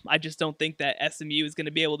 35-28. I just don't think that SMU is going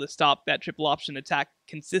to be able to stop that triple option attack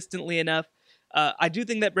consistently enough. I do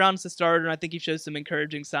think that Brown's the starter, and I think he shows some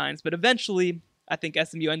encouraging signs. But eventually, I think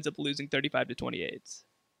SMU ends up losing 35-28.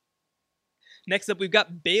 Next up, we've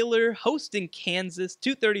got Baylor hosting Kansas,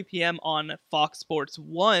 2:30 p.m. on Fox Sports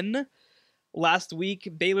 1. Last week,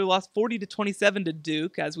 Baylor lost 40-27 to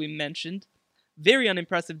Duke, as we mentioned. Very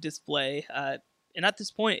unimpressive display. And at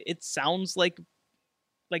this point, it sounds like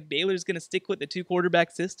Baylor's going to stick with the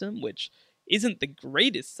two-quarterback system, which isn't the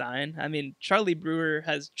greatest sign. I mean, Charlie Brewer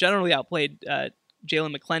has generally outplayed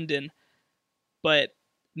Jalen McClendon, but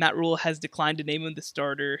Matt Rule has declined to name him the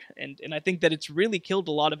starter, and I think that it's really killed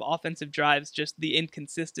a lot of offensive drives, just the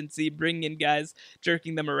inconsistency, bringing in guys,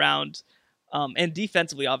 jerking them around, and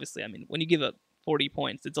defensively, obviously. I mean, when you give up 40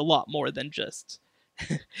 points, it's a lot more than just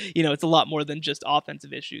it's a lot more than just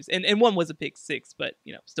offensive issues. And one was a pick six, but,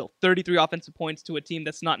 still 33 offensive points to a team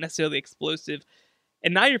that's not necessarily explosive.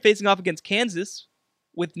 And now you're facing off against Kansas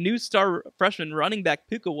with new star freshman running back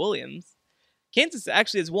Puka Williams. Kansas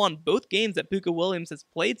actually has won both games that Puka Williams has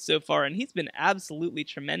played so far, and he's been absolutely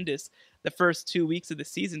tremendous the first 2 weeks of the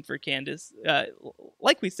season for Kansas.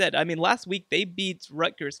 Like we said, I mean, last week they beat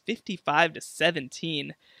Rutgers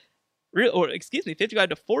 55-17,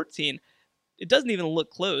 55-14. It doesn't even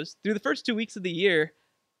look close. Through the first 2 weeks of the year,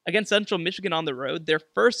 against Central Michigan on the road, their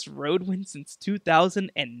first road win since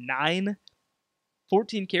 2009.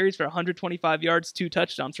 14 carries for 125 yards, 2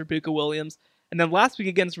 touchdowns for Puka Williams. And then last week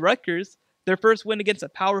against Rutgers, their first win against a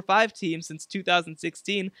Power 5 team since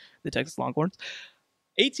 2016, the Texas Longhorns.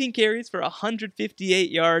 18 carries for 158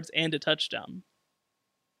 yards and a touchdown.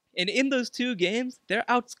 And in those 2 games, they're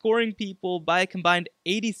outscoring people by a combined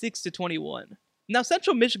 86-21. Now,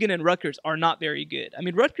 Central Michigan and Rutgers are not very good. I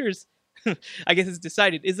mean, Rutgers, I guess it's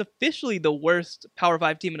decided, is officially the worst Power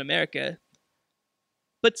 5 team in America.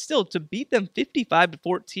 But still, to beat them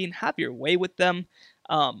 55-14, have your way with them.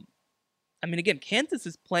 I mean, again, Kansas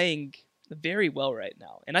is playing very well right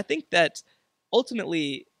now. And I think that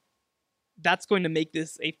ultimately that's going to make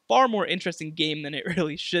this a far more interesting game than it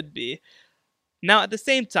really should be. Now, at the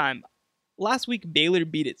same time, last week Baylor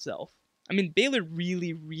beat itself. I mean, Baylor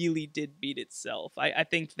really, really did beat itself. I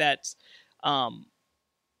think that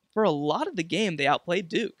for a lot of the game, they outplayed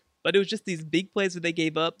Duke. But it was just these big plays that they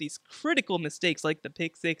gave up, these critical mistakes like the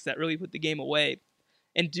pick six that really put the game away.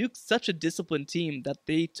 And Duke's such a disciplined team that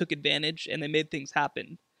they took advantage and they made things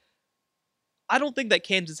happen. I don't think that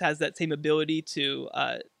Kansas has that same ability to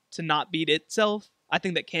not beat itself. I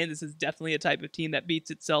think that Kansas is definitely a type of team that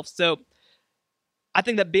beats itself. So I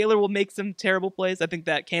think that Baylor will make some terrible plays. I think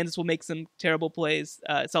that Kansas will make some terrible plays,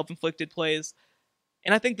 self-inflicted plays.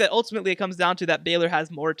 And I think that ultimately it comes down to that Baylor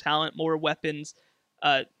has more talent, more weapons.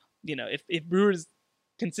 If Brewer's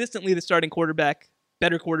consistently the starting quarterback,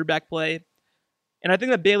 better quarterback play. And I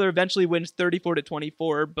think that Baylor eventually wins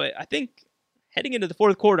 34-24. But I think heading into the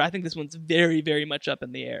fourth quarter, I think this one's very, very much up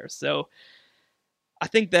in the air. So I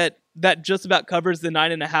think that just about covers the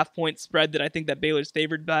 9.5 point spread that I think that Baylor's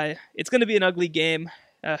favored by. It's going to be an ugly game.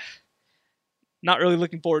 Not really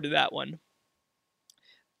looking forward to that one.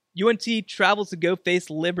 UNT travels to go face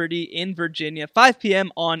Liberty in Virginia, 5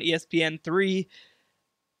 p.m. on ESPN3.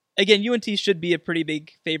 Again, UNT should be a pretty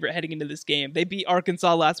big favorite heading into this game. They beat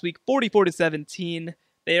Arkansas last week 44-17.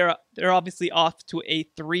 They're obviously off to a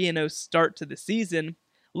 3-0 start to the season.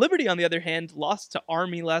 Liberty, on the other hand, lost to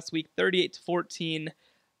Army last week 38-14,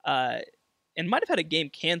 and might have had a game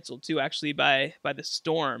canceled too, actually, by the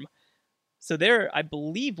Storm. So they're, I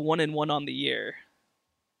believe, 1-1 on the year.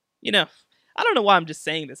 I don't know why I'm just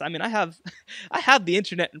saying this. I mean, I have the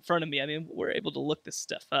internet in front of me. I mean, we're able to look this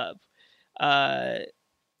stuff up.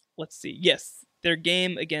 Let's see. Yes, their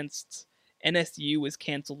game against NSU was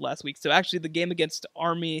canceled last week. So actually, the game against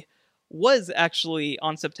Army was actually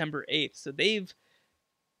on September 8th. So they've,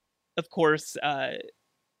 of course,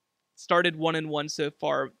 started 1-1 so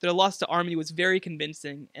far. Their loss to Army was very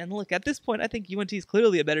convincing. And look, at this point, I think UNT is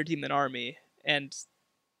clearly a better team than Army. And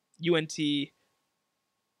UNT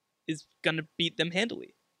is going to beat them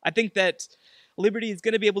handily. I think that Liberty is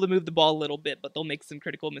going to be able to move the ball a little bit, but they'll make some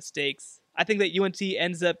critical mistakes. I think that UNT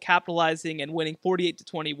ends up capitalizing and winning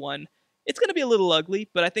 48-21. It's going to be a little ugly,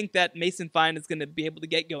 but I think that Mason Fine is going to be able to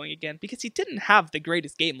get going again because he didn't have the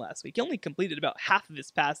greatest game last week. He only completed about half of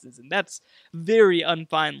his passes, and that's very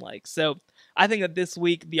unfine-like. So I think that this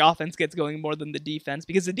week the offense gets going more than the defense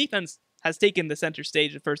because the defense has taken the center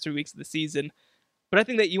stage the first 3 weeks of the season. But I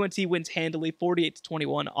think that UNT wins handily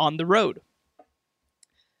 48-21 on the road.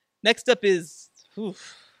 Next up is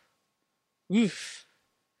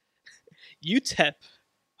UTEP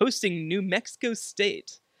hosting New Mexico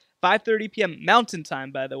State. 5:30 p.m. Mountain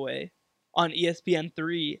Time, by the way, on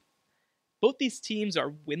ESPN3. Both these teams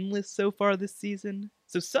are winless so far this season.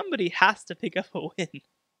 So somebody has to pick up a win.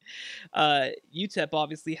 UTEP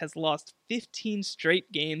obviously has lost 15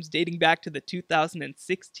 straight games dating back to the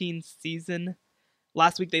 2016 season.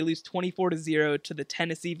 Last week they lose 24-0 to the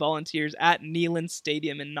Tennessee Volunteers at Neyland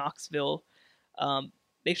Stadium in Knoxville.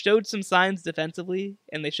 They showed some signs defensively,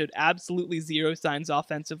 and they showed absolutely zero signs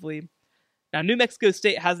offensively. Now, New Mexico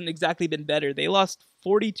State hasn't exactly been better. They lost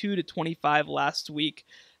 42-25 last week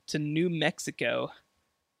to New Mexico.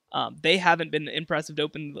 They haven't been impressive to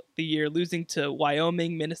open the year, losing to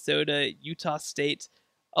Wyoming, Minnesota, Utah State.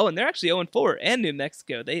 Oh, and they're actually 0-4, and New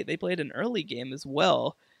Mexico. They played an early game as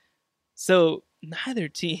well. So neither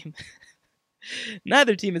team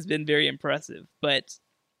has been very impressive. But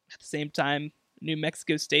at the same time, New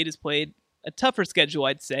Mexico State has played a tougher schedule,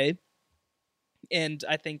 I'd say. And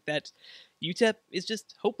I think that UTEP is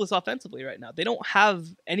just hopeless offensively right now. They don't have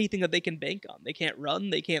anything that they can bank on. They can't run,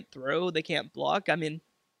 they can't throw, they can't block. I mean,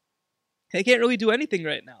 they can't really do anything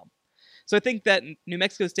right now. So I think that New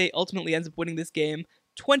Mexico State ultimately ends up winning this game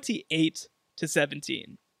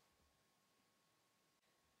 28-17.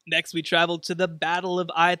 Next, we travel to the Battle of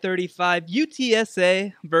I-35,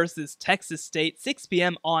 UTSA versus Texas State, 6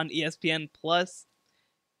 p.m. on ESPN+.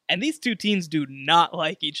 And these two teams do not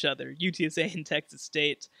like each other, UTSA and Texas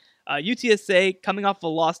State. UTSA, coming off a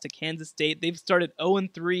loss to Kansas State, they've started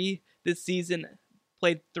 0-3 this season,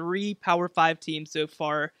 played 3 Power 5 teams so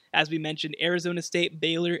far, as we mentioned, Arizona State,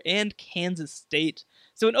 Baylor, and Kansas State.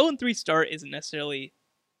 So an 0-3 start isn't necessarily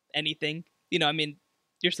anything. I mean,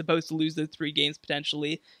 you're supposed to lose those 3 games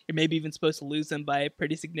potentially. You're maybe even supposed to lose them by a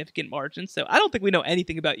pretty significant margin. So I don't think we know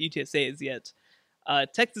anything about UTSA as yet.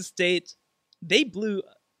 Texas State, they blew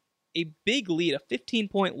a big lead, a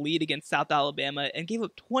 15-point lead against South Alabama, and gave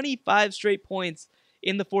up 25 straight points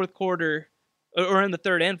in the fourth quarter, or in the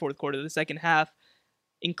third and fourth quarter, the second half,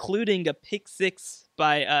 including a pick 6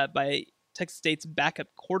 by Texas State's backup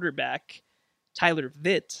quarterback, Tyler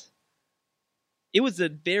Vitt. It was a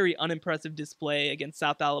very unimpressive display against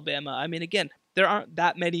South Alabama. I mean, again, there aren't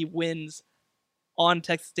that many wins on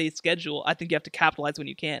Texas State's schedule. I think you have to capitalize when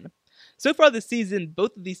you can. So far this season,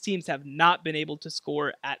 both of these teams have not been able to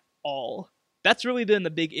score at all. That's really been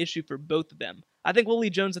the big issue for both of them. I think Willie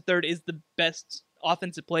Jones III is the best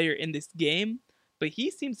offensive player in this game, but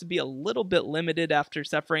he seems to be a little bit limited after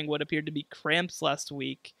suffering what appeared to be cramps last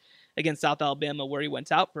week against South Alabama, where he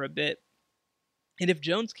went out for a bit. And if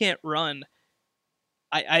Jones can't run,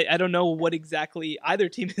 I don't know what exactly either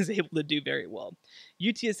team is able to do very well.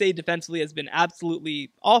 UTSA defensively has been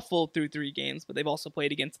absolutely awful through 3 games, but they've also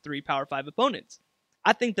played against 3 Power 5 opponents.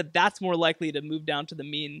 I think that that's more likely to move down to the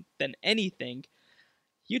mean than anything.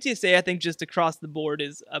 UTSA, I think, just across the board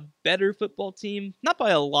is a better football team. Not by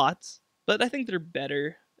a lot, but I think they're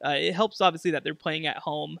better. It helps, obviously, that they're playing at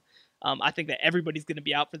home. I think that everybody's going to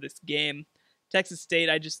be out for this game. Texas State,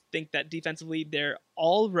 I just think that defensively they're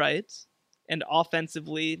all right. And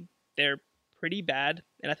offensively, they're pretty bad.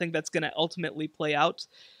 And I think that's going to ultimately play out.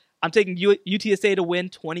 I'm taking UTSA to win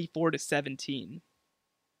 24-17.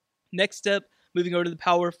 Next up, moving over to the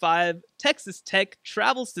Power 5, Texas Tech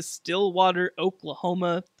travels to Stillwater,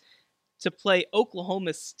 Oklahoma to play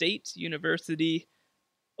Oklahoma State University.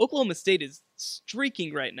 Oklahoma State is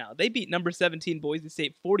streaking right now. They beat number 17 Boise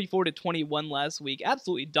State 44-21 last week.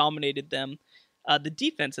 Absolutely dominated them. The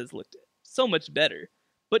defense has looked so much better.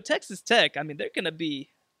 But Texas Tech, I mean, they're going to be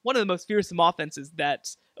one of the most fearsome offenses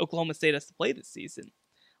that Oklahoma State has to play this season.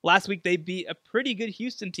 Last week, they beat a pretty good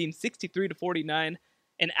Houston team 63-49,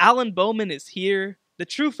 and Alan Bowman is here, the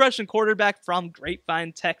true freshman quarterback from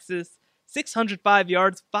Grapevine, Texas. 605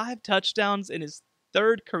 yards, 5 touchdowns in his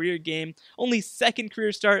 3rd career game, only 2nd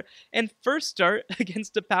career start, and first start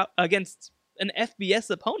against an FBS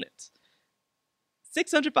opponent.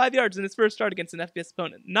 605 yards in his first start against an FBS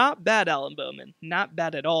opponent. Not bad, Alan Bowman. Not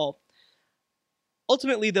bad at all.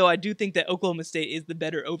 Ultimately, though, I do think that Oklahoma State is the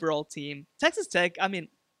better overall team. Texas Tech, I mean,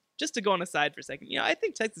 just to go on a side for a second, I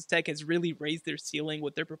think Texas Tech has really raised their ceiling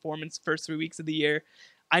with their performance first 3 weeks of the year.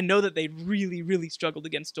 I know that they really, really struggled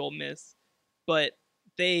against Ole Miss, but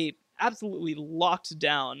they absolutely locked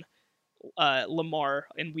down Lamar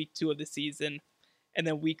in week 2 of the season. And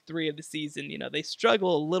then week 3 of the season, they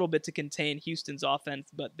struggle a little bit to contain Houston's offense,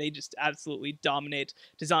 but they just absolutely dominate.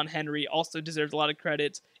 Dazon Henry also deserves a lot of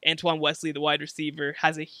credit. Antoine Wesley, the wide receiver,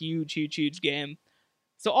 has a huge, huge, huge game.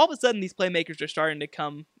 So all of a sudden, these playmakers are starting to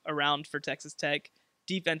come around for Texas Tech.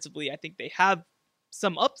 Defensively, I think they have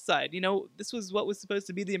some upside. This was what was supposed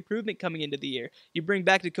to be the improvement coming into the year. You bring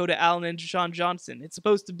back Dakota Allen and Deshaun Johnson. It's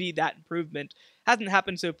supposed to be that improvement. Hasn't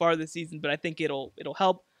happened so far this season, but I think it'll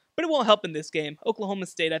help. But it won't help in this game. Oklahoma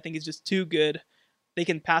State, I think, is just too good. They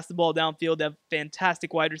can pass the ball downfield. They have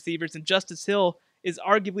fantastic wide receivers. And Justice Hill is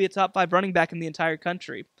arguably a top 5 running back in the entire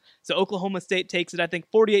country. So Oklahoma State takes it, I think,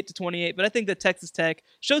 48-28. But I think that Texas Tech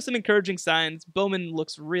shows some encouraging signs. Bowman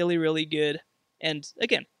looks really, really good. And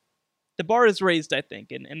again, the bar is raised, I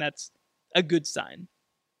think, and that's a good sign.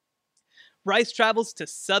 Rice travels to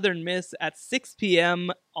Southern Miss at 6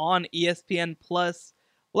 p.m. on ESPN+.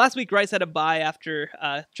 Last week, Rice had a bye after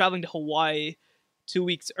traveling to Hawaii 2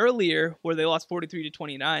 weeks earlier, where they lost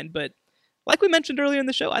 43-29. But like we mentioned earlier in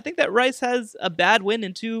the show, I think that Rice has a bad win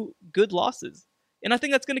and 2 good losses. And I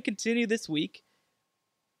think that's going to continue this week.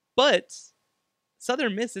 But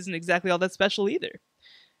Southern Miss isn't exactly all that special either.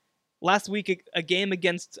 Last week, a game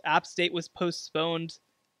against App State was postponed.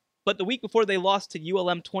 But the week before, they lost to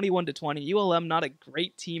ULM 21-20. ULM not a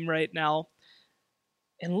great team right now.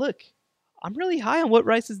 And look, I'm really high on what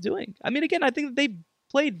Rice is doing. I mean, again, I think that they've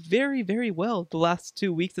played very, very well the last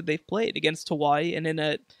 2 weeks that they've played against Hawaii and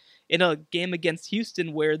in a game against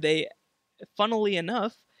Houston where they, funnily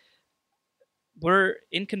enough, were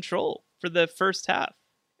in control for the first half.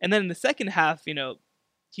 And then in the second half,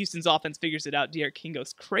 Houston's offense figures it out. D'Eriq King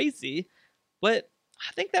goes crazy. But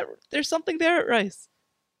I think that there's something there at Rice.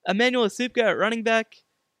 Emmanuel Asupka at running back,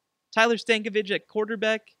 Tyler Stankovic at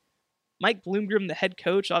quarterback, Mike Bloomgrim, the head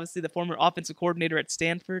coach, obviously the former offensive coordinator at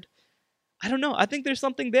Stanford. I don't know. I think there's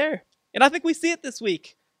something there. And I think we see it this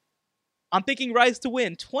week. I'm picking Rice to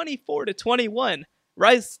win 24-21.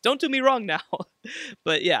 Rice, don't do me wrong now.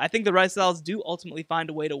 But yeah, I think the Rice Owls do ultimately find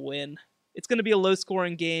a way to win. It's going to be a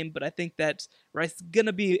low-scoring game, but I think that Rice is going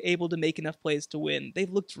to be able to make enough plays to win. They've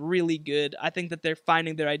looked really good. I think that they're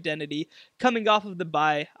finding their identity. Coming off of the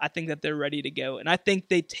bye, I think that they're ready to go, and I think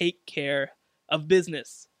they take care of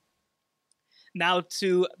business. Now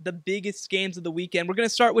to the biggest games of the weekend. We're going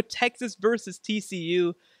to start with Texas versus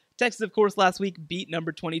TCU. Texas, of course, last week beat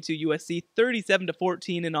number 22 USC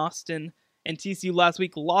 37-14 in Austin, and TCU last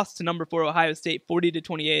week lost to number 4 Ohio State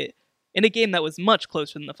 40-28. In a game that was much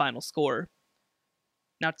closer than the final score.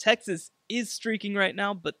 Now, Texas is streaking right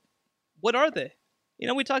now, but what are they?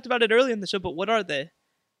 We talked about it earlier in the show, but what are they?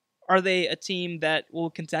 Are they a team that will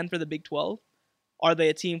contend for the Big 12? Are they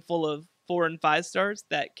a team full of 4 and 5 stars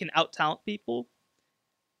that can out-talent people?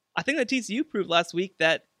 I think that TCU proved last week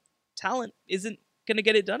that talent isn't going to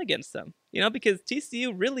get it done against them. Because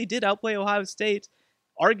TCU really did outplay Ohio State,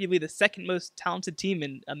 arguably the second most talented team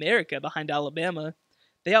in America behind Alabama.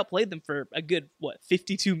 They outplayed them for a good,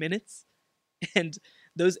 52 minutes? And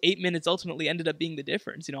those 8 minutes ultimately ended up being the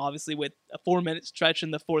difference, obviously with a 4-minute stretch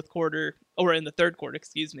in the third quarter,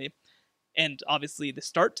 and obviously the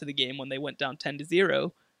start to the game when they went down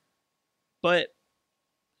 10-0. But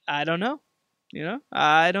I don't know.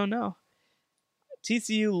 I don't know.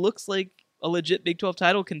 TCU looks like a legit Big 12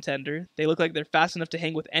 title contender. They look like they're fast enough to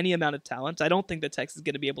hang with any amount of talent. I don't think that Texas is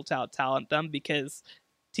going to be able to out-talent them because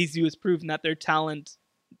TCU has proven that their talent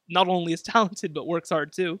not only is talented, but works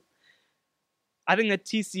hard too. I think that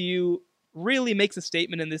TCU really makes a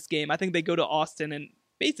statement in this game. I think they go to Austin and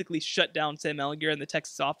basically shut down Sam Ehlinger and the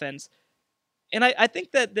Texas offense. And I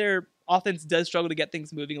think that their offense does struggle to get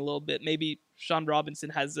things moving a little bit. Maybe Sean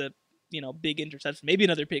Robinson has a big interception, maybe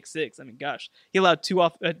another pick six. I mean, gosh, he allowed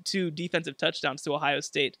two defensive touchdowns to Ohio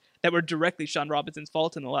State that were directly Sean Robinson's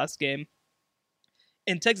fault in the last game.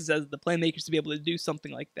 And Texas has the playmakers to be able to do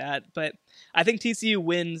something like that. But I think TCU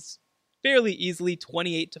wins fairly easily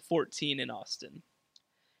 28-14 in Austin.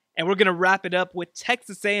 And we're going to wrap it up with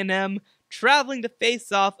Texas A&M traveling to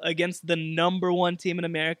face off against the number 1 team in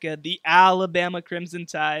America, the Alabama Crimson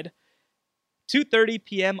Tide. 2:30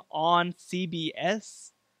 p.m. on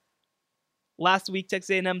CBS. Last week, Texas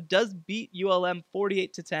A&M does beat ULM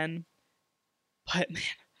 48-10. But man,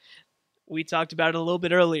 we talked about it a little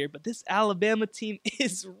bit earlier, but this Alabama team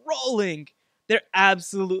is rolling. They're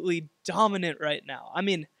absolutely dominant right now. I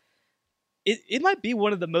mean, it might be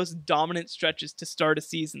one of the most dominant stretches to start a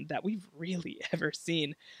season that we've really ever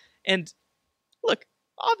seen. And look,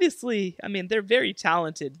 obviously, I mean, they're very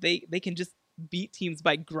talented. They can just beat teams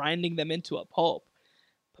by grinding them into a pulp.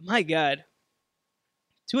 But my God,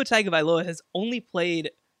 Tua Tagovailoa has only played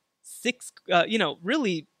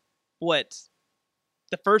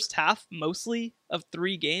the first half mostly of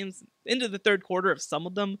 3 games, into the third quarter of some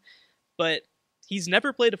of them, but he's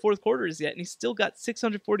never played a fourth quarters yet, and he's still got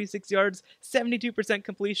 646 yards, 72%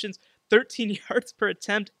 completions, 13 yards per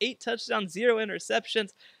attempt, 8 touchdowns, 0 interceptions,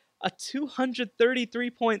 a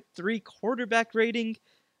 233.3 quarterback rating,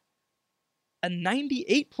 a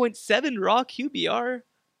 98.7 raw QBR.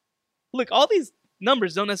 Look, all these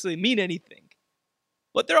numbers don't necessarily mean anything,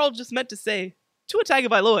 but they're all just meant to say Tua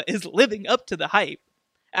Tagovailoa is living up to the hype,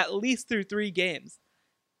 at least through 3 games.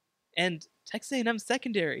 And Texas A&M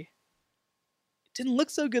secondary, didn't look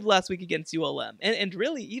so good last week against ULM. And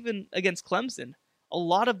really, even against Clemson, a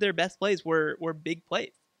lot of their best plays were big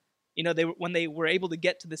plays. When they were able to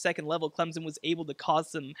get to the second level, Clemson was able to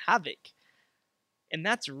cause some havoc. And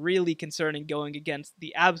that's really concerning going against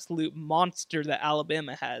the absolute monster that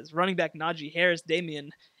Alabama has. Running back Najee Harris,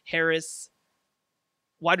 Damian Harris,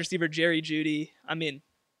 wide receiver Jerry Jeudy. I mean,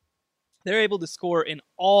 they're able to score in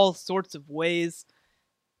all sorts of ways.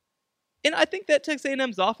 And I think that Texas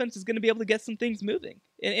A&M's offense is going to be able to get some things moving.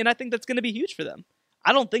 And I think that's going to be huge for them.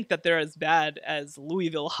 I don't think that they're as bad as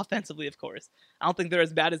Louisville offensively, of course. I don't think they're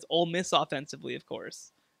as bad as Ole Miss offensively, of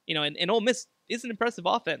course. And Ole Miss is an impressive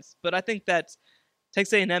offense, but I think that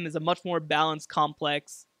Texas A&M is a much more balanced,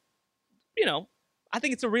 complex, I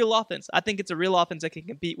think it's a real offense. I think it's a real offense that can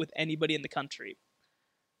compete with anybody in the country.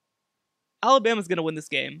 Alabama's going to win this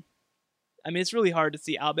game. I mean, it's really hard to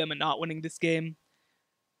see Alabama not winning this game.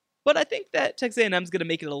 But I think that Texas A&M is going to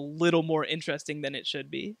make it a little more interesting than it should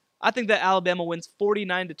be. I think that Alabama wins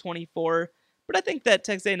 49-24, but I think that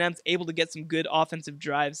Texas A&M is able to get some good offensive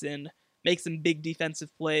drives in, make some big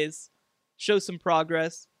defensive plays, show some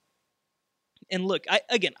progress. And look,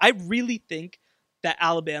 I really think that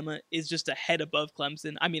Alabama is just a head above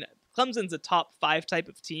Clemson. I mean, Clemson's a top 5 type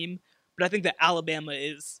of team, but I think that Alabama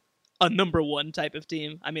is a number 1 type of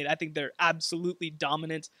team. I mean, I think they're absolutely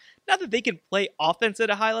dominant. Not that they can play offense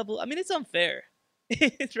at a high level. I mean, it's unfair.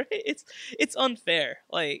 It's right. It's unfair.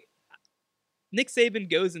 Like, Nick Saban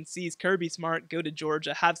goes and sees Kirby Smart go to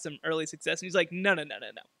Georgia, have some early success, and he's like, no.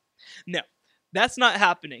 That's not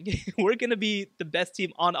happening. We're going to be the best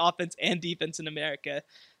team on offense and defense in America.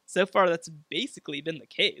 So far, that's basically been the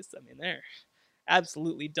case. I mean, they're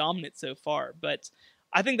absolutely dominant so far. But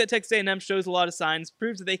I think that Texas A&M shows a lot of signs,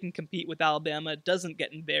 proves that they can compete with Alabama, doesn't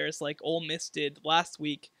get embarrassed like Ole Miss did last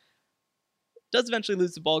week. Does eventually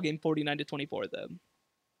lose the ball game 49-24, though.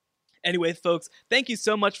 Anyway, folks, thank you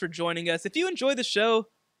so much for joining us. If you enjoy the show,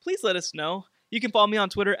 please let us know. You can follow me on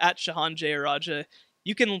Twitter at Shahan Jayaraja.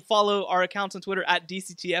 You can follow our accounts on Twitter at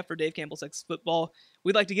DCTF for Dave Campbell's Texas Football.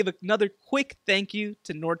 We'd like to give another quick thank you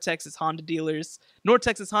to North Texas Honda Dealers. North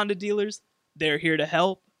Texas Honda Dealers, they're here to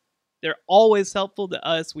help. They're always helpful to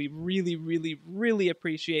us. We really, really, really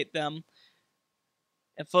appreciate them.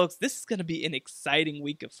 And folks, this is going to be an exciting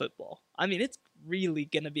week of football. I mean, it's really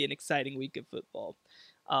going to be an exciting week of football.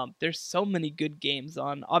 There's so many good games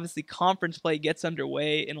on. Obviously, conference play gets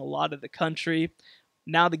underway in a lot of the country.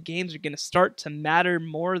 Now the games are going to start to matter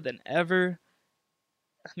more than ever.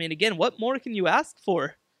 I mean, again, what more can you ask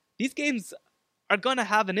for? These games are going to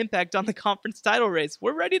have an impact on the conference title race.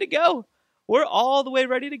 We're ready to go. We're all the way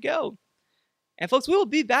ready to go. And folks, we will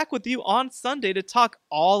be back with you on Sunday to talk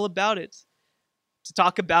all about it. To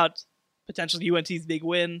talk about potentially UNT's big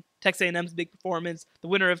win, Texas A&M's big performance, the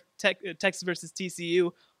winner of Texas versus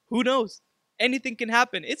TCU. Who knows? Anything can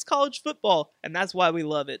happen. It's college football, and that's why we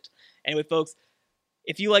love it. Anyway, folks,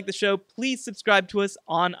 if you like the show, please subscribe to us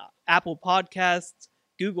on Apple Podcasts,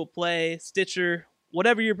 Google Play, Stitcher,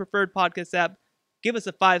 whatever your preferred podcast app. Give us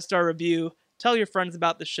a 5-star review. Tell your friends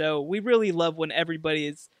about the show. We really love when everybody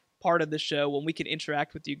is part of the show, when we can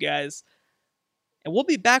interact with you guys. And we'll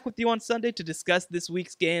be back with you on Sunday to discuss this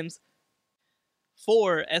week's games.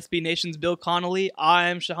 For SB Nation's Bill Connelly,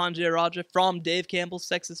 I'm Shahan Jayaraja from Dave Campbell's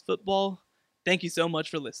Texas Football. Thank you so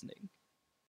much for listening.